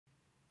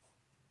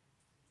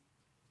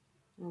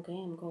Okay,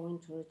 I'm going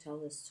to retell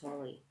the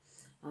story.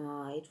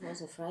 It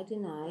was a Friday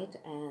night,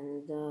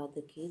 and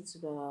the kids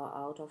were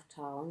out of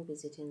town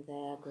visiting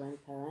their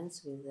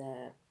grandparents with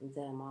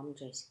their mom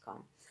Jessica.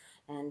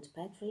 And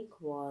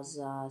Patrick was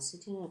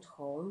sitting at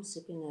home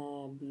sipping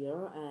a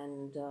beer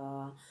and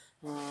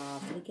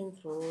flicking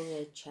through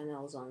the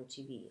channels on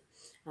TV.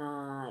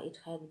 It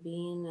had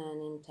been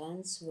an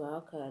intense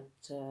week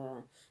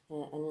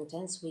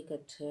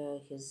at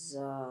his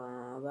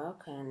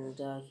work, and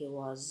he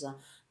was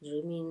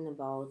dreaming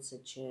about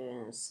such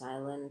a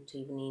silent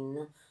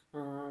evening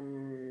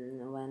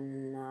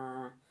when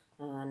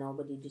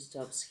nobody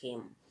disturbs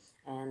him.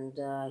 And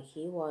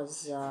he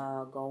was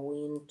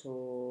going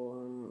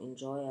to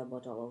enjoy a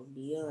bottle of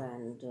beer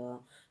and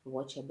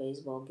watch a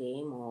baseball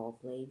game or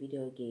play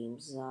video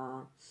games.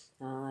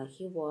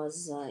 He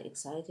was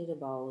excited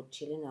about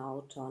chilling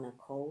out on a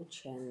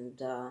couch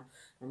and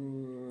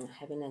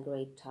having a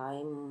great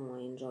time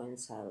enjoying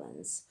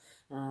silence.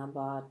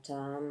 But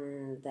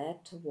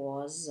that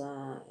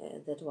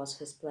was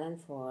his plan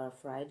for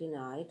Friday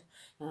night.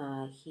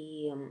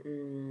 He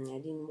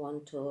didn't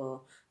want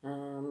to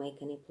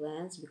make any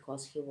plans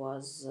because he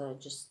was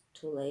just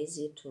too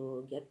lazy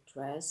to get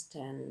dressed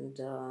and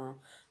go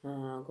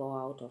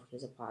out of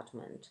his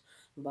apartment.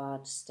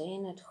 But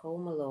staying at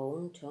home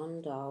alone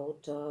turned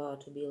out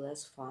to be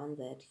less fun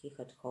than he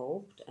had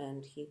hoped,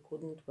 and he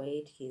couldn't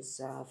wait his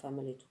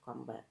family to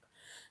come back.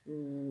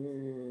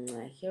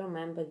 He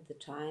remembered the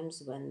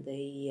times when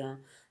they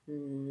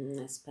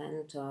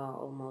spent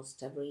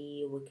almost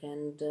every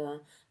weekend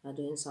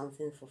doing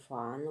something for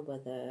fun,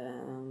 whether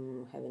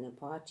having a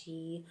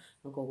party,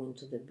 going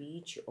to the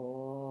beach,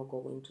 or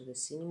going to the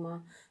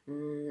cinema.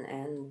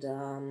 And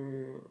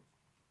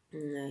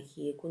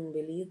he couldn't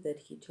believe that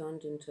he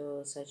turned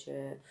into such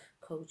a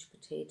couch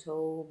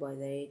potato by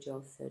the age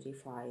of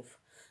 35.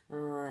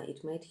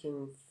 It made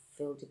him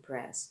feel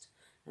depressed.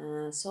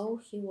 So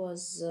he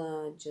was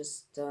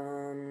just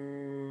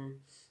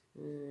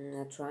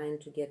trying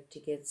to get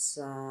tickets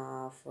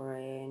for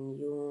a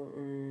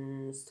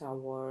new Star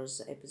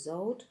Wars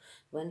episode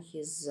when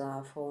his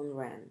phone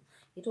rang.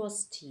 It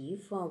was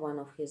Steve, one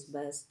of his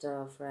best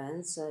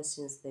friends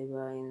since they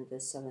were in the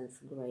seventh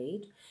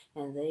grade,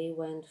 and they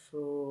went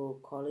through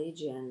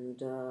college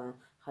and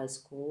high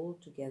school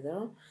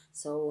together.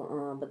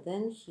 But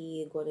then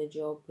he got a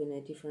job in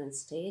a different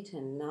state,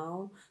 and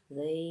now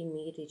they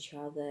meet each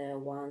other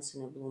once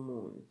in a blue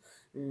moon.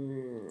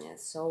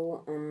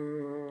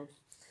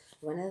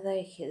 Whenever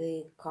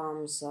he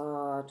comes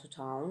to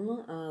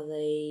town,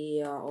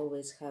 they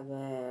always have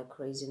a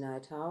crazy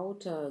night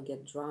out,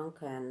 get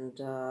drunk, and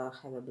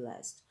have a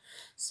blast.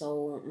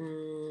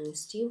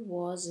 Steve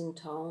was in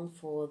town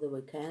for the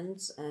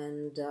weekends,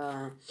 and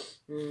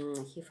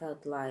he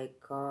felt like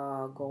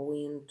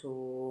going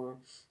to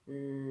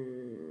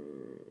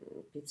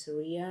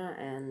pizzeria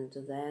and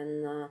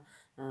then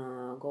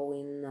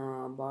going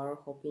bar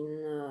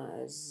hopping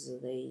as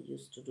they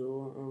used to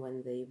do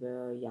when they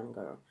were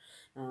younger.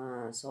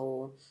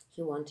 So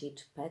he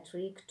wanted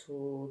Patrick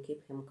to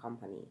keep him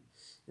company.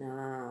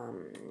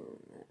 Um,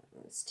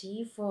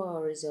 Steve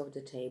reserved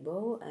a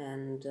table,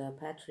 and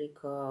Patrick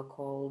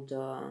called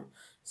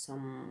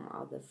some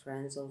other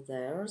friends of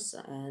theirs,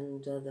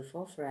 and the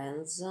four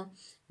friends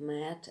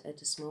met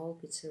at a small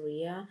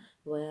pizzeria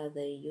where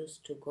they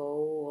used to go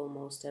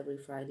almost every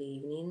Friday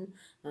evening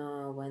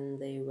when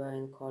they were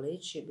in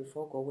college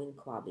before going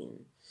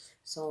clubbing.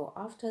 So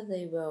after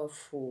they were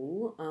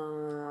full,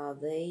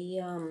 they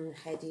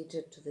headed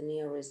to the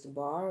nearest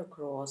bar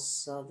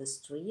across the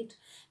street,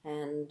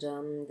 and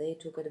they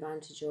took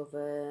advantage of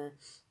a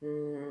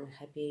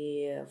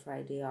happy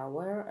Friday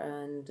hour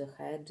and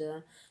had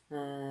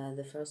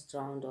the first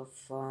round of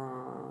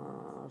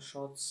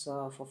shots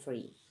for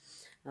free.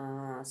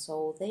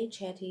 So they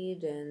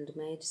chatted and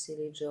made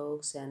silly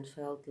jokes and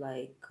felt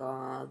like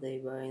they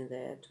were in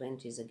their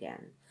 20s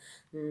again.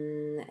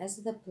 As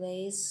the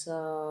place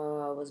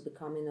was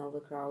becoming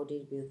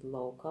overcrowded with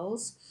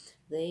locals,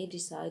 they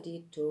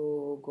decided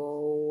to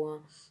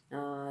go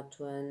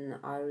to an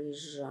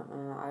Irish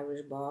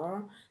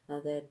bar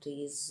that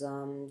is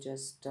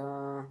just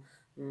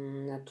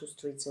 2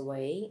 streets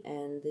away,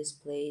 and this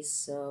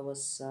place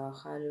was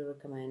highly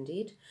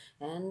recommended,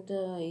 and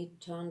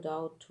it turned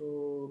out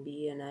to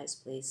be a nice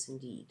place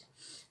indeed.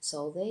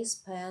 So they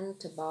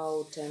spent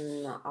about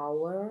an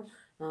hour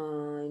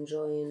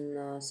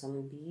enjoying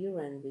some beer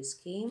and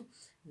whiskey.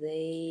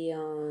 They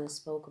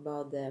spoke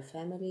about their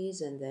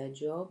families and their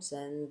jobs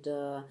and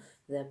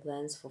their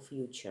plans for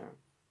future.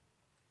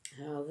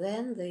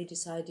 Then they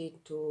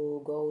decided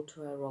to go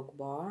to a rock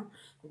bar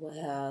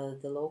where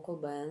the local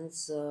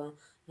bands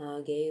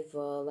gave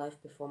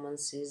live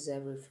performances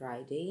every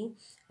Friday,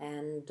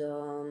 and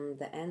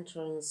the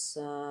entrance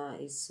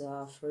is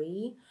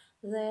free.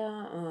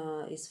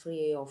 There is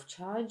free of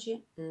charge,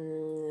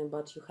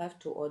 but you have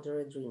to order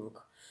a drink.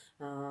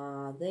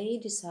 They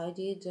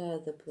decided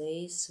the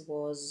place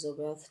was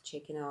worth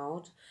checking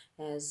out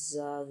as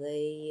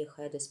they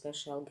had a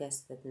special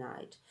guest that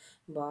night.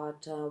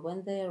 But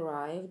when they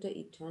arrived,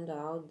 it turned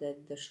out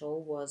that the show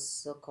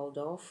was called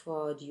off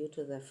due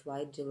to the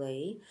flight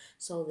delay,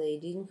 so they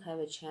didn't have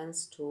a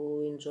chance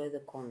to enjoy the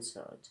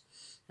concert.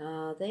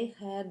 They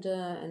had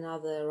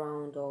another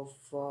round of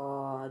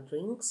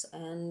drinks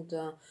and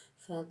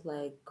felt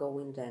like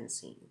going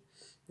dancing.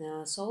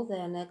 So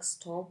their next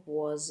stop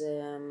was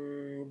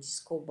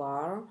disco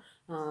bar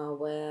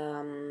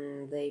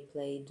where they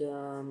played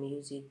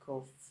music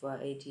of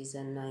 80s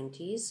and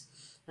 90s.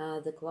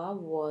 The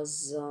club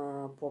was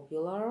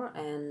popular,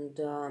 and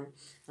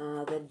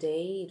that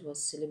day it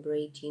was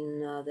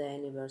celebrating the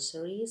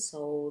anniversary,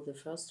 so the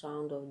first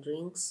round of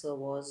drinks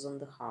was on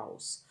the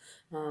house.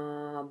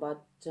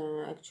 But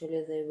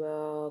actually, they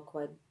were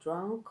quite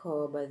drunk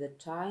by the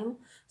time,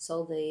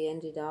 so they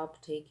ended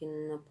up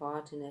taking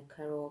part in a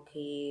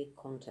karaoke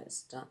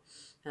contest.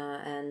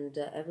 And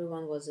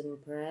everyone was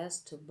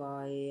impressed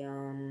by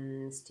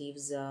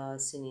Steve's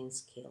singing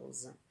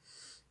skills.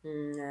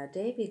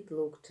 David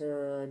looked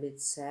a bit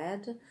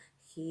sad.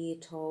 He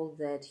told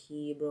that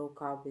he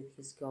broke up with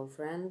his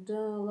girlfriend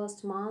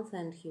last month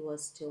and he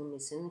was still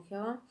missing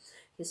her.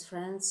 His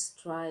friends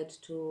tried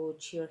to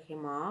cheer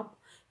him up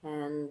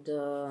and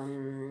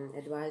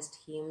advised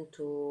him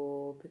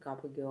to pick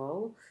up a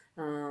girl.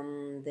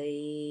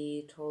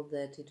 They told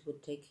that it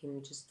would take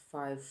him just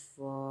 5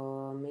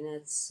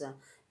 minutes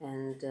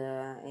and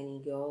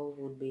any girl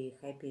would be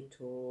happy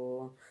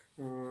to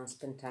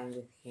spend time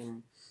with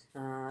him.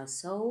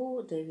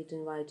 So David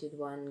invited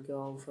one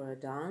girl for a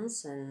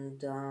dance,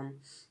 and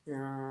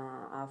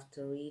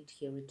after it,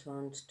 he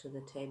returned to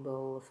the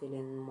table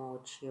feeling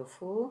more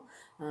cheerful.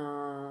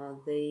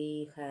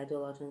 They had a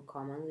lot in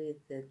common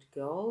with that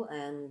girl,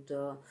 and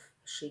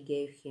she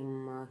gave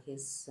him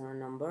his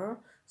number,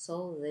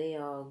 so they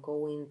are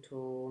going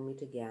to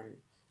meet again.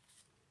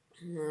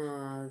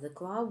 The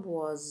club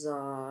was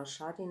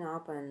shutting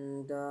up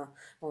and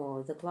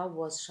oh, the club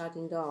was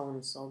shutting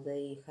down, so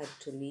they had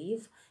to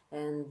leave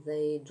and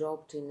they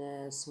dropped in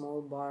a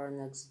small bar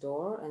next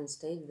door and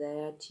stayed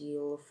there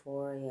till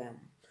 4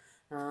 a.m.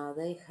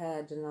 They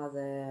had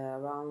another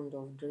round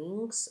of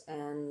drinks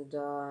and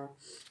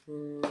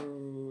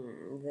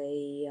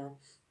they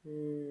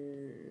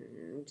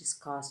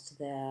discussed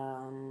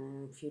their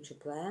future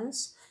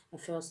plans.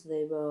 First,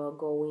 they were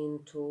going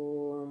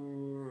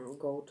to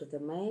go to the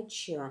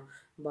match,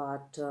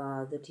 but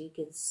the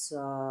tickets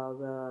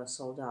were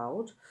sold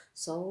out.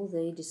 So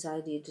they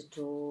decided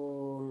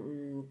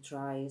to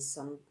try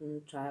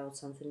out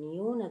something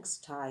new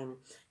next time.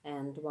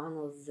 And one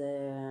of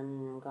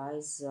the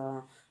guys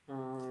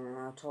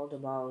told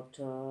about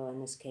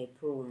an escape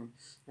room.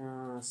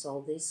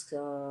 So this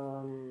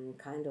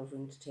kind of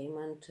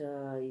entertainment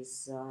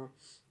is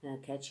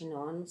catching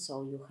on.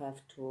 So you have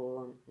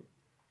to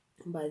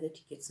buy the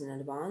tickets in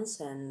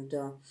advance, and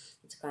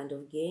it's a kind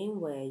of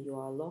game where you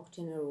are locked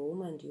in a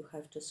room and you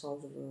have to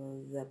solve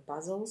the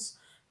puzzles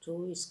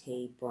to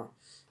escape.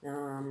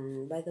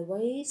 By the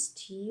way,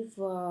 Steve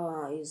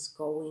is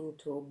going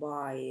to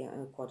buy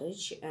a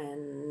cottage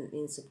and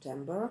in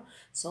September,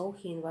 so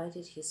he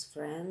invited his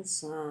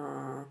friends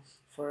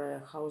for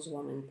a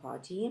housewarming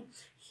party.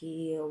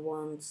 He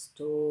wants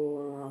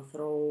to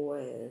throw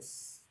a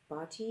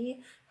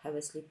party, have a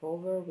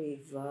sleepover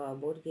with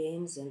board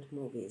games and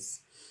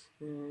movies.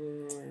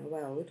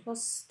 Well, it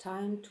was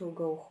time to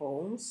go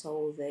home,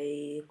 so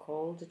they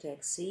called a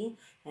taxi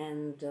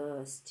and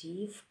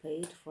Steve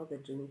paid for the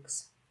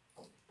drinks.